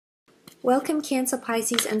Welcome Cancer,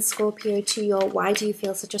 Pisces and Scorpio to your Why Do You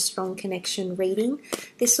Feel Such a Strong Connection reading.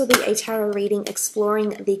 This will be a tarot reading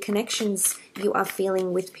exploring the connections you are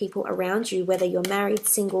feeling with people around you, whether you're married,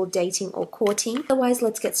 single, dating or courting. Otherwise,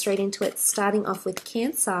 let's get straight into it, starting off with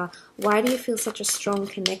Cancer. Why do you feel such a strong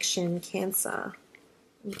connection, Cancer?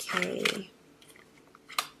 Okay,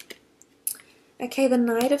 the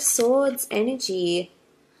Knight of Swords energy.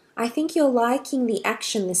 I think you're liking the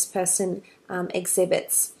action this person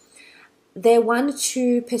exhibits. They're one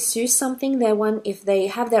to pursue something. They're one, if they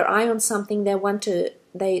have their eye on something, they want to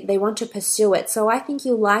pursue it. So I think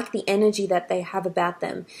you like the energy that they have about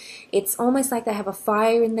them. It's almost like they have a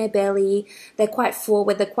fire in their belly. They're quite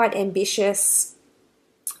forward. They're quite ambitious.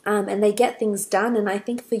 And they get things done. And I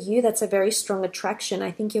think for you, that's a very strong attraction.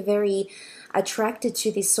 I think you're very attracted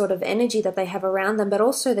to this sort of energy that they have around them, but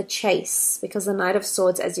also the chase, because the Knight of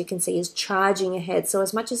Swords, as you can see, is charging ahead. So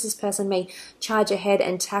as much as this person may charge ahead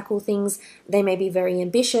and tackle things, they may be very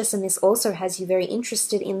ambitious, and this also has you very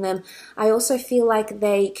interested in them. I also feel like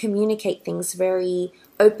they communicate things very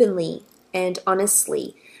openly and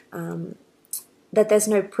honestly, that there's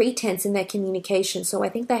no pretense in their communication. So I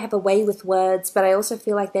think they have a way with words, but I also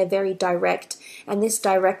feel like they're very direct, and this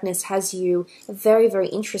directness has you very, very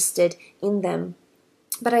interested in them.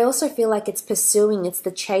 But I also feel like it's pursuing, it's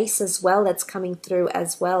the chase as well that's coming through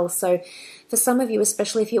as well. So for some of you,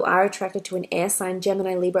 especially if you are attracted to an air sign,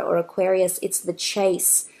 Gemini, Libra or Aquarius, it's the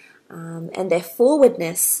chase and their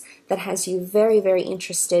forwardness that has you very, very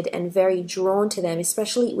interested and very drawn to them,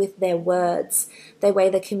 especially with their words, the way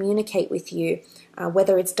they communicate with you.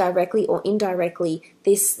 Whether it's directly or indirectly,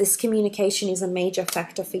 this communication is a major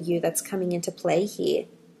factor for you that's coming into play here.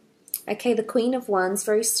 Okay, the Queen of Wands,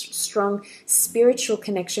 very strong spiritual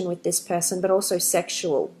connection with this person, but also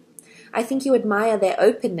sexual. I think you admire their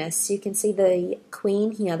openness. You can see the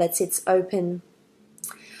Queen here that sits open,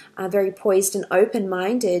 very poised and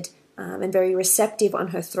open-minded, and very receptive on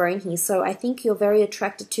her throne here. So I think you're very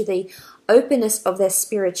attracted to the openness of their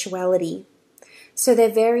spirituality. So they're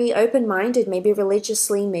very open-minded, maybe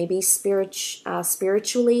religiously, maybe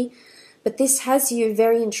spiritually, but this has you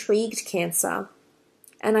very intrigued, Cancer.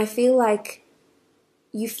 And I feel like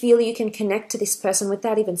you can connect to this person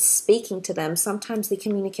without even speaking to them. Sometimes the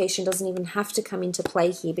communication doesn't even have to come into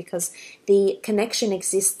play here because the connection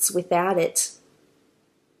exists without it.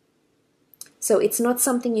 So it's not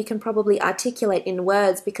something you can probably articulate in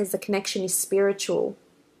words because the connection is spiritual.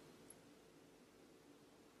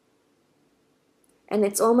 And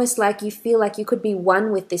it's almost like you feel like you could be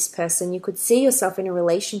one with this person. You could see yourself in a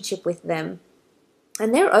relationship with them.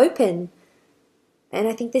 And they're open. And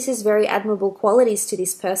I think this is very admirable qualities to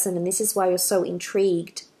this person, and this is why you're so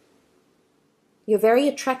intrigued. You're very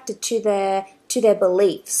attracted to their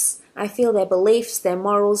beliefs. I feel their beliefs, their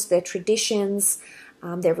morals, their traditions,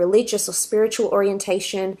 their religious or spiritual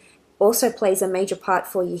orientation also plays a major part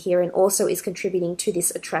for you here and also is contributing to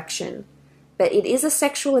this attraction. But it is a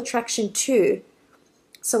sexual attraction too.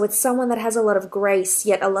 So it's someone that has a lot of grace,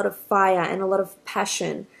 yet a lot of fire and a lot of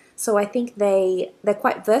passion. So I think they're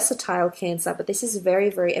quite versatile, Cancer, but this is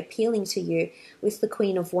very, very appealing to you with the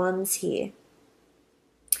Queen of Wands here.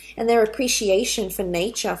 And their appreciation for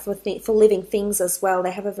nature, for living things as well.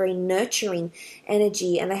 They have a very nurturing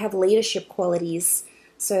energy and they have leadership qualities.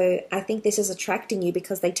 So I think this is attracting you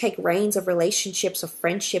because they take reins of relationships or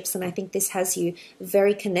friendships, and I think this has you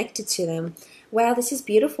very connected to them. Wow, this is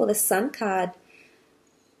beautiful, the Sun card.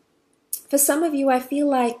 For some of you, I feel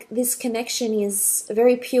like this connection is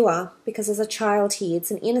very pure because there's a child here.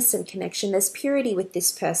 It's an innocent connection. There's purity with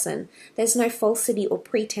this person. There's no falsity or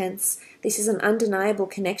pretense. This is an undeniable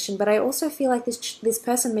connection. But I also feel like this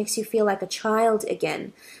person makes you feel like a child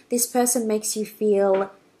again. This person makes you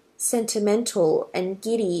feel sentimental and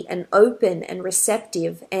giddy and open and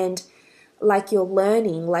receptive and like you're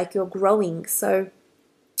learning, like you're growing. So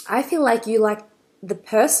I feel like you like the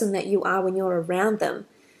person that you are when you're around them.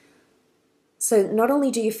 So not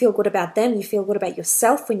only do you feel good about them, you feel good about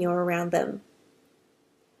yourself when you're around them.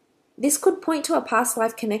 This could point to a past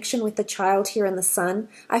life connection with the child here in the Sun.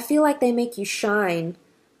 I feel like they make you shine,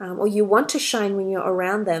 or you want to shine when you're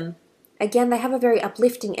around them. Again, they have a very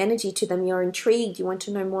uplifting energy to them. You're intrigued. You want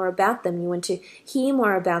to know more about them. You want to hear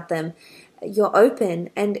more about them. You're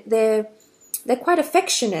open, and they're quite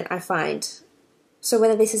affectionate, I find. So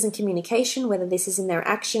whether this is in communication, whether this is in their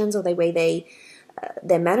actions or the way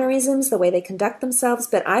their mannerisms, the way they conduct themselves,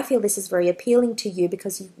 but I feel this is very appealing to you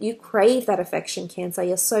because you crave that affection, Cancer.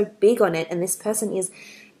 You're so big on it, and this person is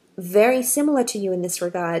very similar to you in this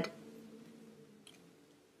regard.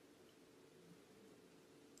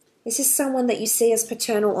 This is someone that you see as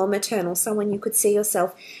paternal or maternal, someone you could see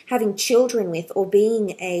yourself having children with or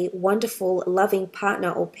being a wonderful, loving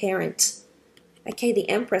partner or parent. Okay, the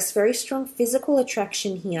Empress, very strong physical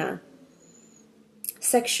attraction here.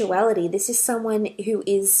 Sexuality, this is someone who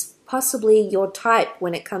is possibly your type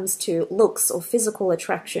when it comes to looks or physical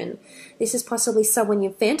attraction. This is possibly someone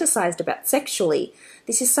you've fantasized about sexually.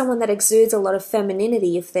 This is someone that exudes a lot of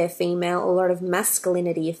femininity if they're female, a lot of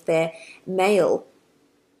masculinity if they're male.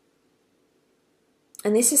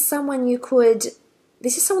 And this is someone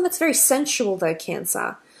this is someone that's very sensual though,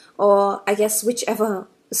 Cancer. Or I guess whichever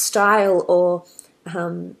style or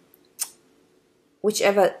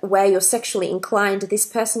whichever way you're sexually inclined, this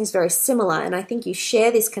person is very similar, and I think you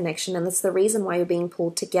share this connection, and that's the reason why you're being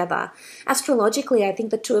pulled together. Astrologically, I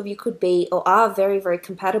think the two of you could be or are very, very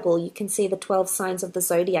compatible. You can see the 12 signs of the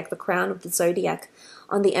zodiac, the crown of the zodiac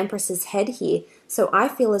on the Empress's head here. So I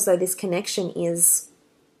feel as though this connection is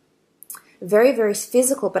very, very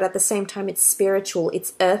physical, but at the same time it's spiritual,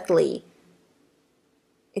 it's earthly.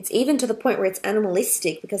 It's even to the point where it's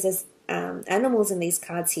animalistic, because there's animals in these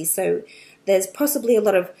cards here. So there's possibly a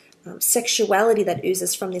lot of sexuality that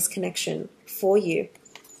oozes from this connection for you.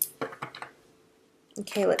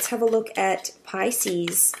 Okay, let's have a look at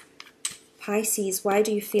Pisces. Pisces, why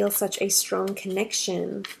do you feel such a strong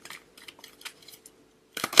connection?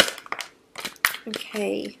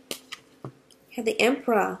 Okay, the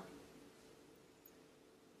Emperor.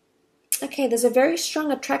 Okay, there's a very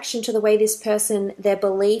strong attraction to the way this person, their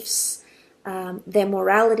beliefs, their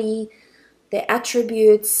morality, their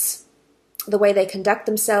attributes, the way they conduct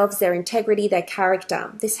themselves, their integrity, their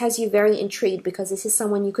character. This has you very intrigued because this is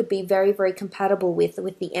someone you could be very, very compatible with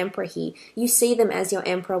the Emperor here. You see them as your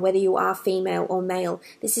Emperor, whether you are female or male.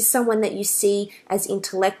 This is someone that you see as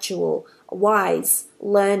intellectual, wise,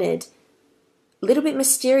 learned, a little bit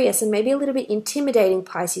mysterious, and maybe a little bit intimidating,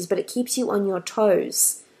 Pisces, but it keeps you on your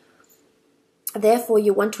toes. Therefore,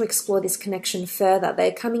 you want to explore this connection further.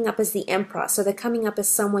 They're coming up as the Emperor, so they're coming up as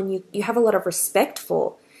someone you have a lot of respect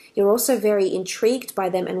for. You're also very intrigued by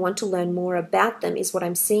them and want to learn more about them, is what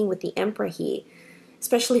I'm seeing with the Emperor here,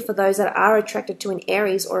 especially for those that are attracted to an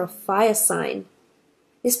Aries or a fire sign.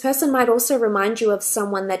 This person might also remind you of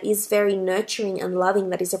someone that is very nurturing and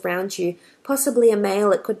loving that is around you, possibly a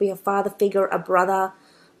male. It could be a father figure, a brother,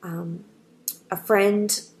 a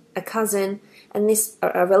friend, a cousin, and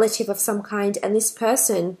a relative of some kind, and this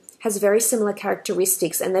person has very similar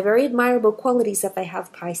characteristics, and they're very admirable qualities that they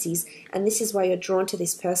have, Pisces, and this is why you're drawn to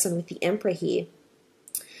this person with the Emperor here.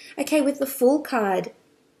 Okay, with the Fool card,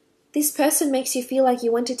 this person makes you feel like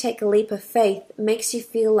you want to take a leap of faith, makes you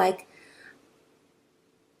feel like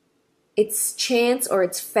it's chance or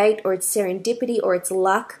it's fate or it's serendipity or it's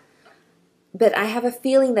luck, but I have a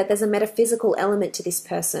feeling that there's a metaphysical element to this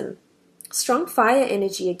person. Strong fire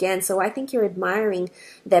energy again, so I think you're admiring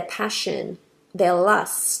their passion, their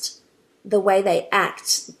lust, the way they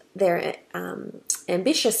act, their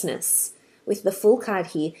ambitiousness with the Fool card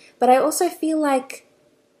here. But I also feel like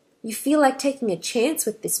you feel like taking a chance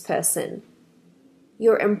with this person.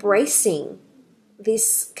 You're embracing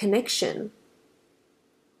this connection.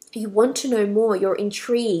 You want to know more. You're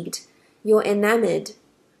intrigued. You're enamored.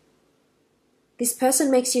 This person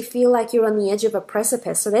makes you feel like you're on the edge of a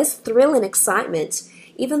precipice. So there's thrill and excitement.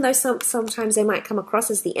 Even though sometimes they might come across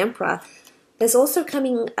as the Emperor, there's also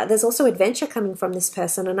adventure coming from this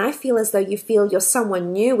person, and I feel as though you feel you're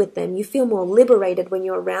someone new with them. You feel more liberated when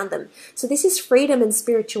you're around them. So this is freedom and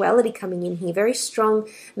spirituality coming in here. Very strong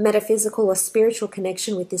metaphysical or spiritual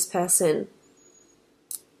connection with this person.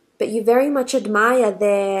 But you very much admire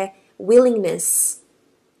their willingness,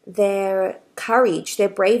 their courage, their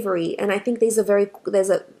bravery, and I think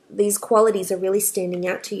these qualities are really standing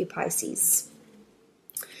out to you, Pisces.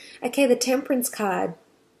 Okay, the Temperance card.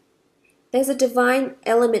 There's a divine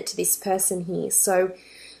element to this person here. So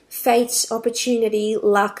fate, opportunity,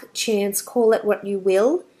 luck, chance, call it what you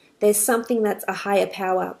will. There's something that's a higher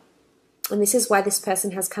power. And this is why this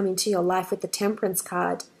person has come into your life with the Temperance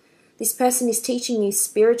card. This person is teaching you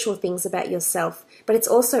spiritual things about yourself, but it's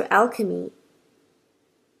also alchemy.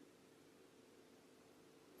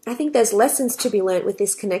 I think there's lessons to be learnt with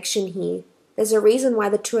this connection here. There's a reason why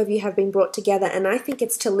the two of you have been brought together, and I think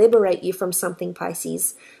it's to liberate you from something,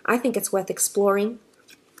 Pisces. I think it's worth exploring.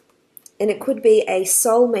 And it could be a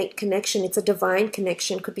soulmate connection. It's a divine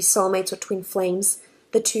connection. It could be soulmates or twin flames.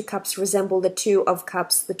 The two cups resemble the two of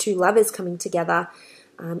cups, the two lovers coming together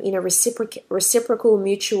in a reciprocal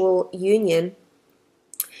mutual union.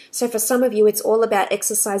 So for some of you, it's all about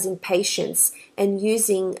exercising patience and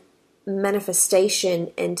using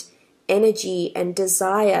manifestation and energy and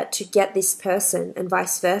desire to get this person and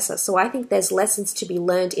vice versa. So I think there's lessons to be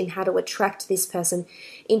learned in how to attract this person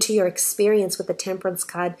into your experience with the Temperance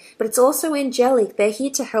card. But it's also angelic. They're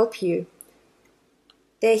here to help you.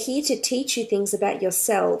 They're here to teach you things about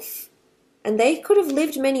yourself. And they could have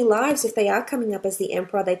lived many lives if they are coming up as the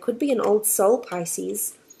Emperor. They could be an old soul,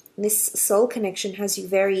 Pisces. And this soul connection has you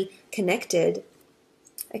very connected.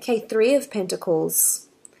 Okay, 3 of Pentacles.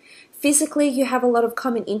 Physically, you have a lot of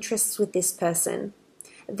common interests with this person.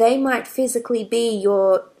 They might physically be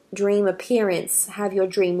your dream appearance, have your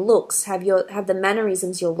dream looks, have the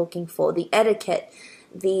mannerisms you're looking for, the etiquette,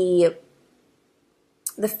 the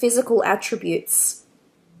physical attributes.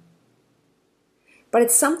 But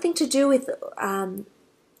it's something to do with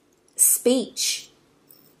speech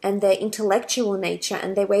and their intellectual nature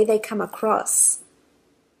and the way they come across.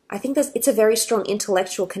 I think it's a very strong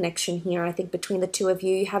intellectual connection here. I think between the two of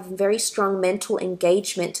you, you have very strong mental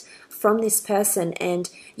engagement from this person, and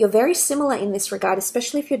you're very similar in this regard,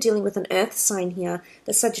 especially if you're dealing with an earth sign here.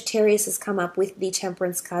 The Sagittarius has come up with the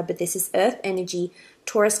Temperance card, but this is earth energy,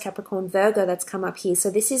 Taurus, Capricorn, Virgo that's come up here. So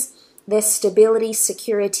this is their stability,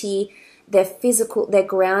 security, their physical, their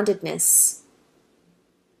groundedness.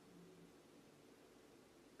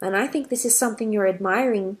 And I think this is something you're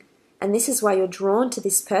admiring, and this is why you're drawn to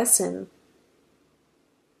this person.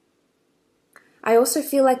 I also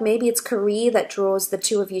feel like maybe it's career that draws the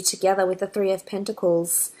two of you together with the 3 of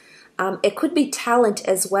Pentacles. It could be talent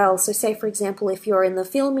as well. So say, for example, if you're in the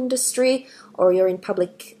film industry or you're in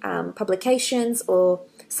publications or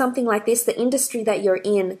something like this, the industry that you're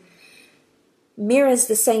in mirrors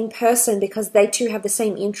the same person because they too have the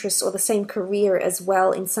same interests or the same career as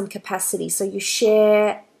well in some capacity. So you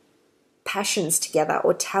share passions together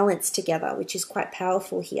or talents together, which is quite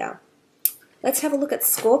powerful here. Let's have a look at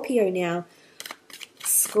Scorpio now.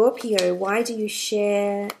 Scorpio, why do you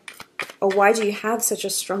share, or why do you have such a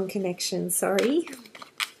strong connection? Sorry.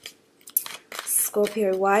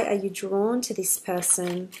 Scorpio, why are you drawn to this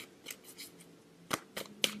person?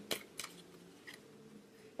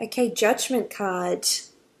 Okay, Judgment card.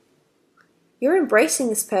 You're embracing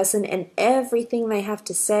this person and everything they have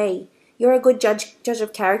to say. You're a good judge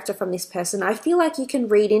of character from this person. I feel like you can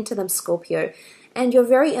read into them, Scorpio. And you're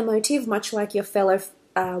very emotive, much like your fellow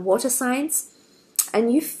water signs.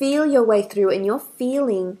 And you feel your way through, and you're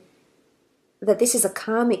feeling that this is a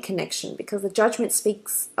karmic connection because the Judgment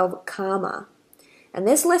speaks of karma. And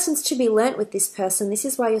there's lessons to be learnt with this person. This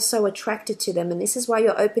is why you're so attracted to them, and this is why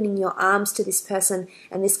you're opening your arms to this person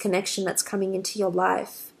and this connection that's coming into your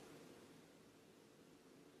life.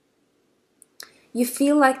 You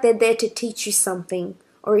feel like they're there to teach you something,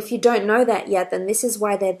 or if you don't know that yet, then this is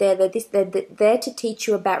why they're there. They're there to teach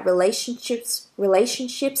you about relationships,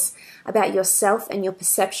 about yourself and your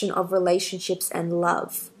perception of relationships and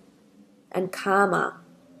love and karma.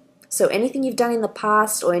 So anything you've done in the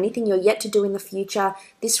past or anything you're yet to do in the future,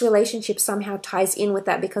 this relationship somehow ties in with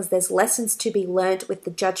that because there's lessons to be learned with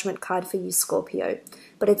the Judgment card for you, Scorpio.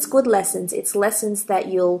 But it's good lessons. It's lessons that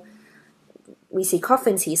we see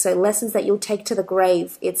coffins here, so lessons that you'll take to the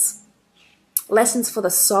grave. It's lessons for the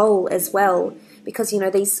soul as well, because, you know,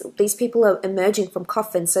 these people are emerging from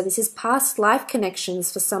coffins. So this is past life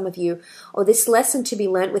connections for some of you, or this lesson to be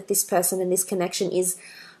learnt with this person and this connection is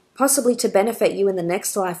possibly to benefit you in the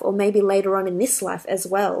next life, or maybe later on in this life as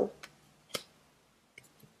well.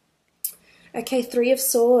 Okay, 3 of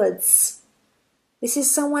Swords. This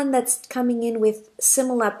is someone that's coming in with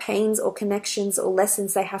similar pains or connections or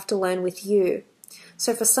lessons they have to learn with you.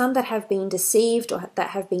 So for some that have been deceived or that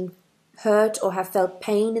have been hurt or have felt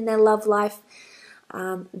pain in their love life,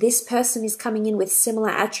 this person is coming in with similar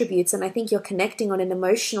attributes, and I think you're connecting on an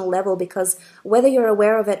emotional level because whether you're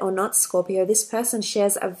aware of it or not, Scorpio, this person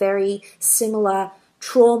shares a very similar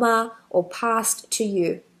trauma or past to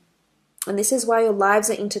you. And this is why your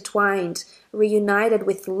lives are intertwined, reunited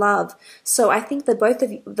with love. So I think the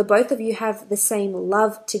both of you have the same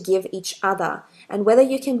love to give each other. And whether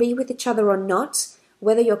you can be with each other or not,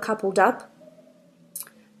 whether you're coupled up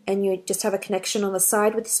and you just have a connection on the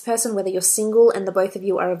side with this person, whether you're single and the both of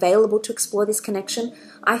you are available to explore this connection,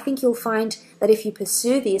 I think you'll find that if you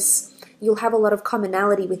pursue this, you'll have a lot of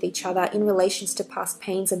commonality with each other in relations to past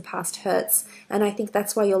pains and past hurts. And I think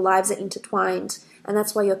that's why your lives are intertwined. And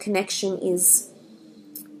that's why your connection is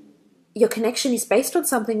based on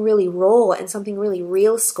something really raw and something really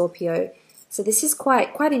real, Scorpio. So this is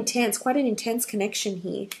quite intense, quite an intense connection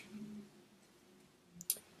here.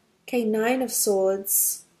 Okay, 9 of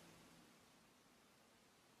Swords.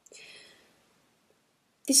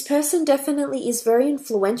 This person definitely is very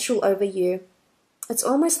influential over you. It's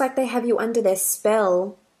almost like they have you under their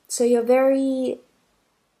spell. So you're very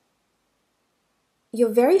you're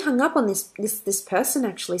very hung up on this person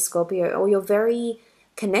actually, Scorpio, or you're very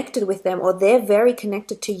connected with them, or they're very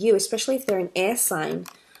connected to you, especially if they're an air sign.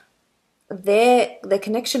 The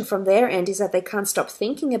connection from their end is that they can't stop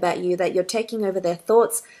thinking about you, that you're taking over their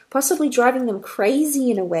thoughts, possibly driving them crazy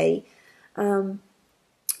in a way,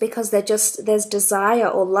 because there's desire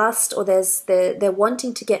or lust, or they're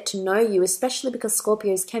wanting to get to know you, especially because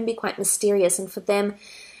Scorpios can be quite mysterious, and for them,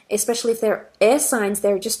 especially if they're air signs,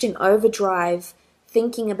 they're just in overdrive,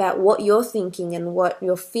 thinking about what you're thinking and what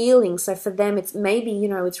you're feeling. So for them, it's maybe,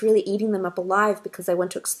 it's really eating them up alive because they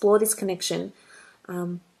want to explore this connection.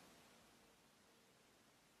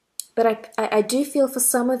 But I do feel for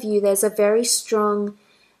some of you, there's a very strong,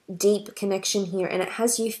 deep connection here, and it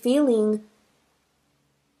has you feeling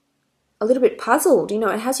a little bit puzzled.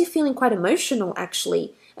 It has you feeling quite emotional,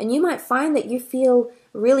 actually. And you might find that you feel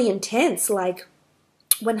really intense, like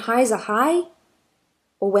when highs are high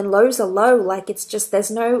or when lows are low, like it's just,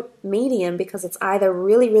 there's no medium, because it's either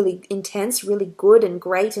really, really intense, really good and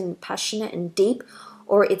great and passionate and deep,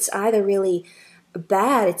 or it's either really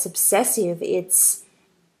bad, it's obsessive, it's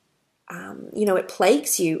it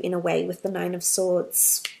plagues you in a way with the Nine of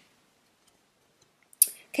Swords.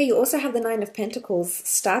 Okay, you also have the Nine of Pentacles,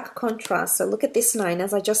 stark contrast. So look at this nine,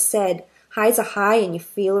 as I just said, highs are high and you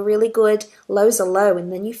feel really good, lows are low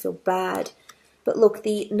and then you feel bad. But look,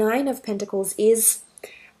 the Nine of Pentacles is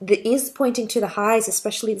pointing to the highs,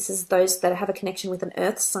 especially this is those that have a connection with an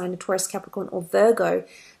earth sign, a Taurus, Capricorn or Virgo.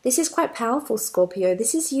 This is quite powerful, Scorpio.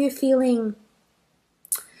 This is you feeling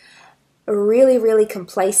really, really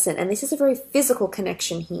complacent, and this is a very physical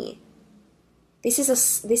connection here. This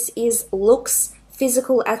is looks,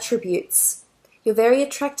 physical attributes. You're very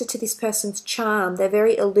attracted to this person's charm. They're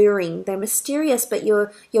very alluring. They're mysterious, but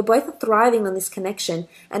you're both thriving on this connection.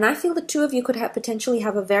 And I feel the two of you could potentially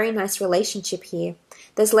have a very nice relationship here.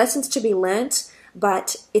 There's lessons to be learnt,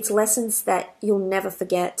 but it's lessons that you'll never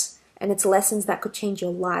forget. And it's lessons that could change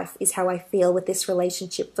your life, is how I feel with this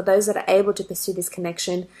relationship. For those that are able to pursue this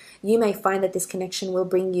connection, you may find that this connection will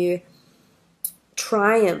bring you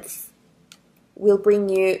triumph, will bring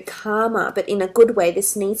you karma, but in a good way.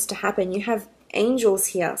 This needs to happen. You have angels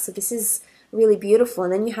here, so this is really beautiful.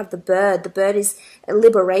 And then you have the bird. The bird is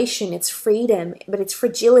liberation, it's freedom, but it's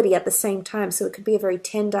fragility at the same time. So it could be a very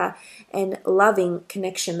tender and loving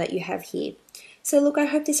connection that you have here. So look, I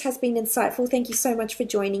hope this has been insightful. Thank you so much for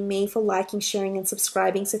joining me, for liking, sharing and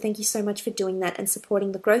subscribing. So thank you so much for doing that and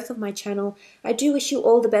supporting the growth of my channel. I do wish you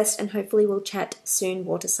all the best, and hopefully we'll chat soon,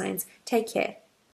 water signs. Take care.